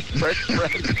a break. Brett,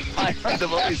 my friend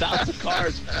of Willie's House of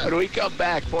Cars. When we come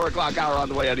back, 4 o'clock hour on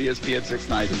the way on ESPN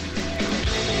 690.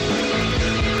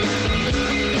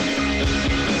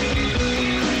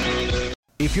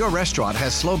 If your restaurant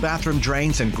has slow bathroom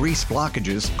drains and grease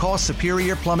blockages, call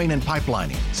Superior Plumbing and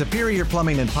Pipelining. Superior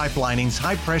Plumbing and Pipelining's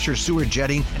high-pressure sewer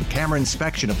jetting and camera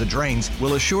inspection of the drains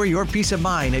will assure your peace of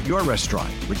mind at your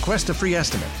restaurant. Request a free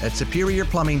estimate at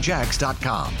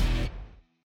SuperiorPlumbingJacks.com.